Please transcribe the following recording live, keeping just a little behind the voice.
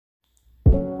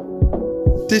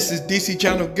This is DC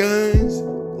Channel Guns.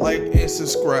 Like and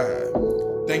subscribe.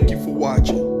 Thank you for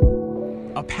watching.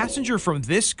 A passenger from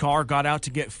this car got out to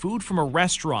get food from a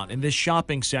restaurant in this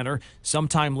shopping center.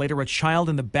 Sometime later, a child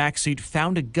in the backseat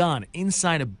found a gun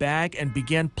inside a bag and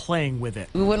began playing with it.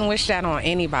 We wouldn't wish that on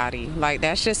anybody. Like,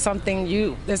 that's just something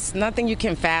there's nothing you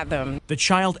can fathom. The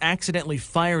child accidentally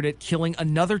fired it, killing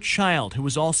another child who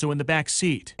was also in the back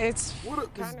seat. What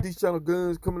up, this is DC Channel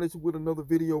Guns coming at you with another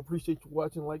video. Appreciate you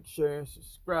watching, like, share, and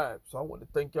subscribe. So I want to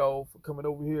thank y'all for coming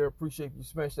over here. Appreciate you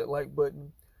smash that like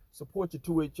button. Support your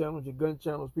 2A channels, your gun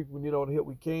channels. People, we need all the help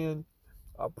we can.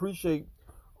 I appreciate,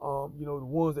 the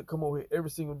ones that come over here every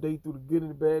single day through the good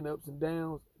and the bad and ups and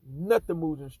downs. Nothing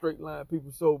moves in a straight line, people.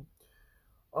 So,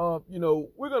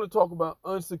 we're going to talk about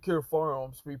unsecured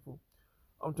firearms, people.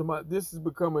 I'm talking about this is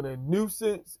becoming a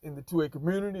nuisance in the 2A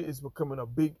community. It's becoming a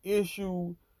big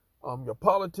issue. Your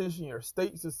politicians, your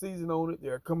states are seizing on it.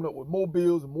 They're coming up with more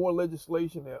bills and more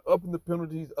legislation. They're upping the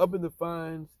penalties, upping the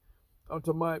fines. I'm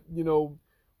talking about,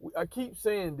 I keep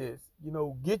saying this,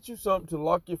 get you something to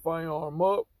lock your firearm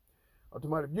up. I'm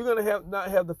talking about if you're going to not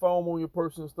have the firearm on your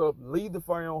person and stuff, leave the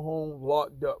firearm home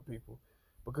locked up, people.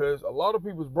 Because a lot of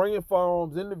people's bringing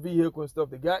firearms in the vehicle and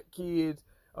stuff. They got kids,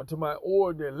 I'm talking about,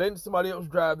 or they're letting somebody else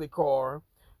drive their car.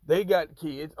 They got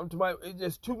kids. I'm talking about, it's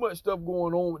just too much stuff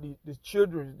going on with these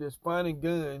children just finding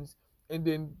guns, and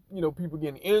then, people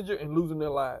getting injured and losing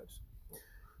their lives.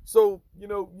 So,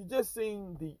 you just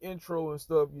seen the intro and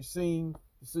stuff. You seen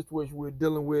the situation we're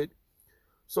dealing with.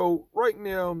 So right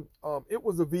now, it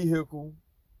was a vehicle,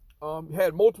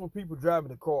 had multiple people driving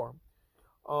the car.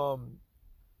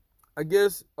 I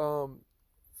guess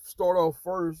start off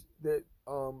first that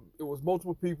it was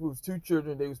multiple people. It was two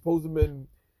children. They were supposed to have been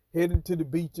heading to the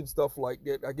beach and stuff like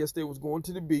that. I guess they was going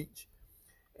to the beach,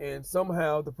 and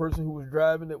somehow the person who was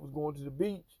driving that was going to the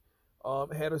beach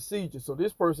had a seizure. So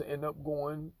this person ended up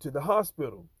going to the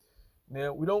hospital.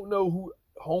 Now, we don't know who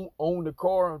owned the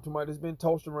car. I'm talking about, it's been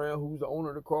tossed around who's the owner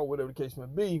of the car, whatever the case may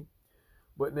be.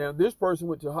 But now this person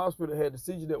went to the hospital, had the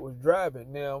seizure that was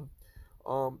driving. Now,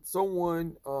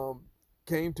 someone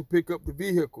came to pick up the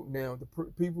vehicle. Now, the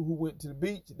people who went to the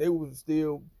beach, they were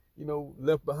still,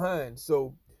 left behind.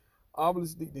 So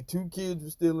obviously the two kids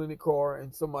were still in the car,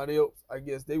 and somebody else, I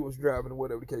guess they was driving or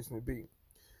whatever the case may be.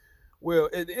 Well,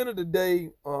 at the end of the day,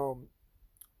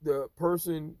 the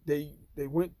person, they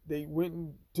went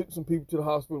and took some people to the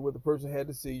hospital where the person had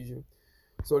the seizure.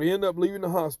 So they ended up leaving the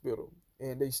hospital,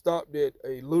 and they stopped at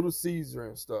a Little Caesar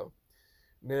and stuff.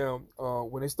 Now,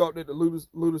 when they stopped at the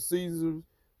Little Caesars,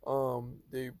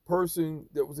 the person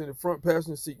that was in the front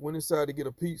passenger seat went inside to get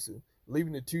a pizza,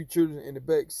 leaving the two children in the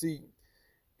back seat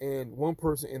and one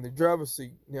person in the driver's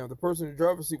seat. Now, the person in the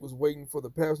driver's seat was waiting for the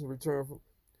passenger to return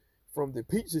from the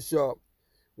pizza shop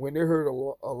when they heard a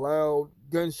loud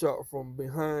gunshot from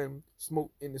behind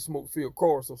smoke in the smoke-filled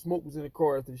car. So smoke was in the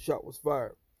car after the shot was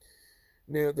fired.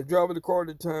 Now, the driver of the car at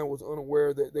the time was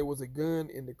unaware that there was a gun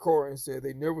in the car and said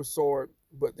they never saw it,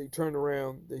 but they turned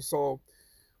around. They saw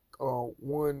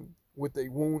one with a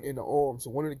wound in the arm. So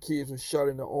one of the kids was shot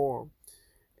in the arm,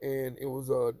 and it was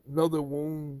another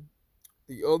wound,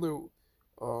 the other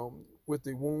with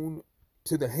the wound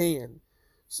to the hand.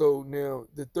 So now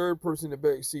the third person in the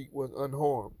back seat was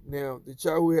unharmed. Now, the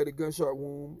child who had a gunshot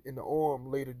wound in the arm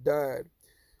later died.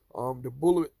 The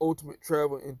bullet ultimately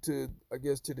traveled into, I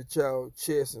guess, to the child's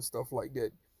chest and stuff like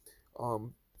that.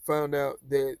 Found out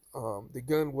that the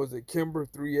gun was a Kimber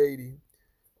 380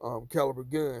 caliber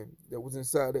gun that was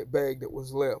inside that bag that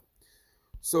was left.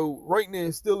 So right now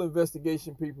it's still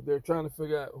investigation, people. They're trying to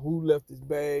figure out who left this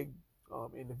bag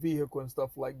in the vehicle and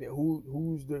stuff like that.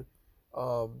 Who's the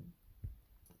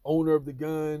owner of the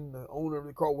gun, the owner of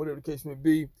the car, whatever the case may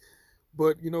be.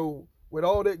 But, with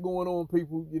all that going on,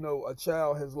 people, a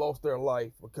child has lost their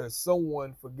life because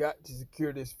someone forgot to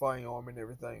secure this firearm and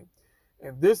everything.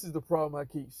 And this is the problem I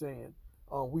keep saying.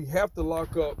 We have to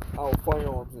lock up our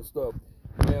firearms and stuff.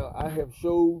 Now, I have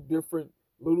showed different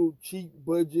little cheap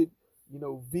budget,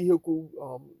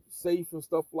 vehicle safe and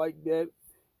stuff like that.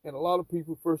 And a lot of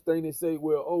people, first thing they say,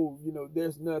 well,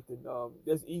 there's nothing.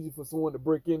 That's easy for someone to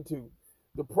break into.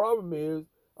 The problem is,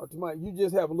 you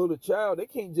just have a little child, they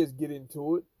can't just get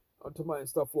into it, and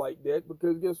stuff like that,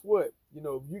 because guess what?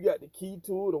 If you got the key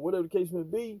to it or whatever the case may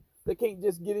be, they can't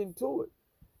just get into it.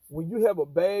 When you have a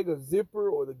bag, a zipper,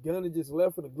 or the gun is just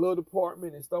left in the glove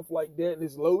department and stuff like that, and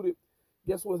it's loaded,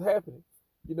 guess what's happening?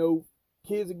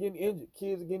 Kids are getting injured,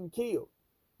 kids are getting killed.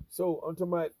 So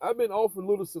I've been offering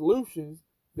little solutions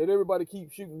that everybody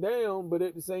keeps shooting down, but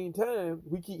at the same time,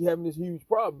 we keep having this huge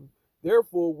problem.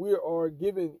 Therefore, we are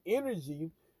giving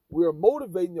energy, we are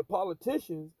motivating the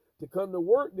politicians to come to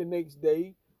work the next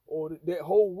day or that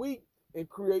whole week and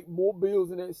create more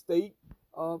bills in that state.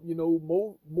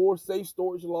 More safe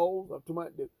storage laws. I'm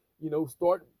talking about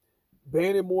start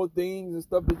banning more things and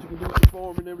stuff that you can do with the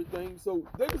farm and everything. So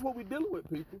that is what we're dealing with,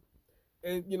 people.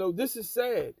 And this is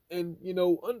sad, and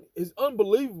it's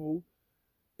unbelievable.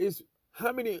 Is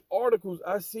how many articles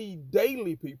I see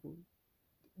daily, people.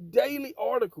 Daily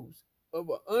articles of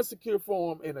an unsecured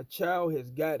farm and a child has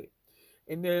got it.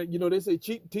 And then they say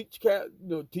teach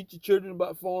your children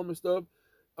about farm and stuff.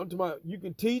 I'm talking about you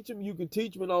can teach them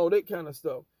and all that kind of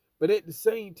stuff. But at the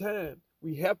same time,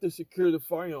 we have to secure the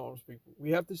firearms, people. We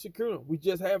have to secure them. We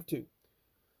just have to.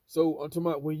 So I'm talking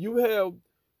about when you have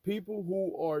people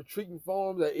who are treating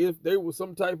farms that if there was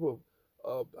some type of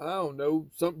I don't know,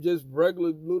 something just regular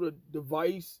little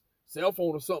device, cell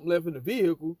phone or something left in the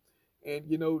vehicle, and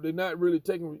they're not really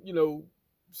taking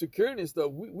securing and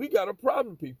stuff. We got a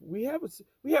problem, people. We have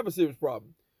a serious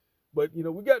problem. But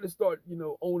we got to start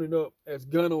owning up as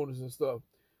gun owners and stuff.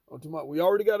 I'm talking about we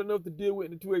already got enough to deal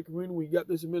with in the 2A community. We got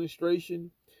this administration,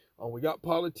 we got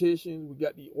politicians, we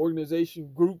got the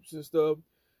organization groups and stuff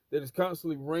that is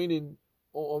constantly raining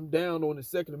down on the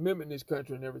Second Amendment in this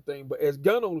country and everything. But as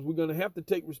gun owners, we're going to have to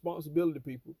take responsibility,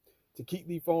 people, to keep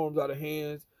these farms out of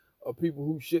hands of people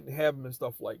who shouldn't have them and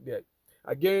stuff like that.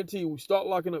 I guarantee you, we start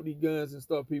locking up these guns and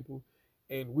stuff, people,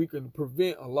 and we can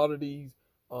prevent a lot of these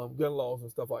gun laws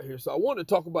and stuff out here. So I want to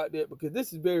talk about that because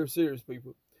this is very serious,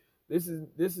 people. This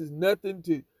is nothing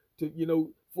to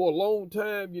for a long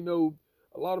time,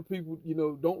 a lot of people,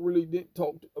 didn't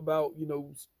talk about,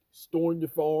 storing your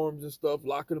farms and stuff,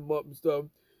 locking them up and stuff.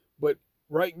 But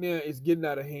right now it's getting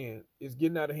out of hand. It's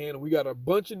getting out of hand. And we got a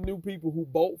bunch of new people who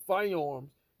bought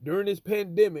firearms during this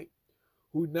pandemic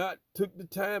who not took the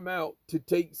time out to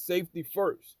take safety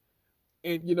first.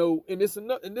 And, and this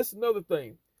is another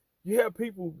thing. You have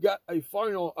people who got a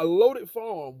firearm, a loaded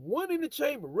firearm, one in the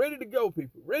chamber, ready to go,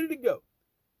 people, ready to go.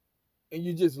 And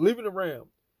you just leave it around.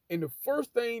 And the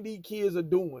first thing these kids are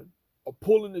doing are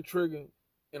pulling the trigger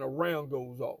and a round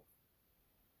goes off.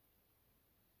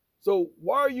 So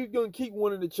why are you going to keep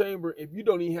one in the chamber if you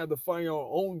don't even have the firearm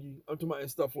on you? I'm talking about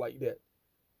and stuff like that.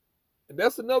 And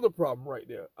that's another problem right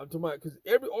there. I'm talking about because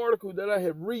every article that I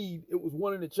have read, it was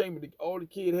one in the chamber. All the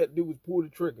kid had to do was pull the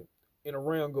trigger and a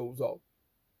round goes off.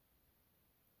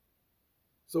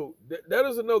 So that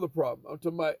is another problem. I'm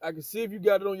talking about I can see if you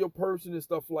got it on your person and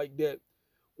stuff like that.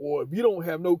 Or if you don't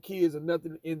have no kids or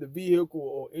nothing in the vehicle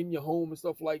or in your home and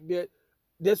stuff like that,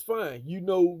 that's fine. You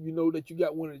know that you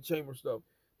got one in the chamber stuff.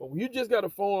 But when you just got a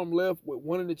farm left with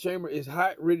one in the chamber, it's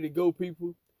hot, ready to go,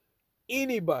 people.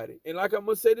 Anybody, and like I'm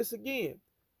gonna say this again,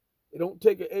 it don't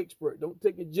take an expert, don't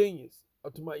take a genius.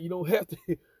 I'm talking about you don't have to.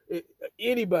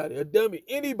 Anybody, a dummy,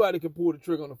 anybody can pull the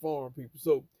trigger on the farm, people.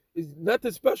 So it's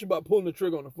nothing special about pulling the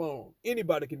trigger on the farm.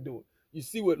 Anybody can do it. You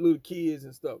see what little kids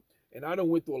and stuff. And I done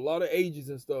went through a lot of ages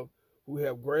and stuff who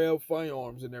have grabbed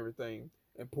firearms and everything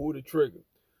and pulled the trigger.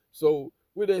 So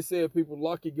with that said, people,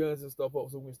 lock your guns and stuff up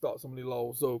so we can start some of these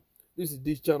laws. So this is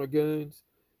DC Channel Guns,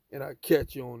 and I'll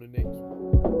catch you on the next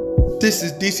one. This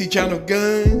is DC Channel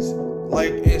Guns.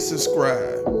 Like and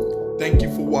subscribe. Thank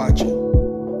you for watching.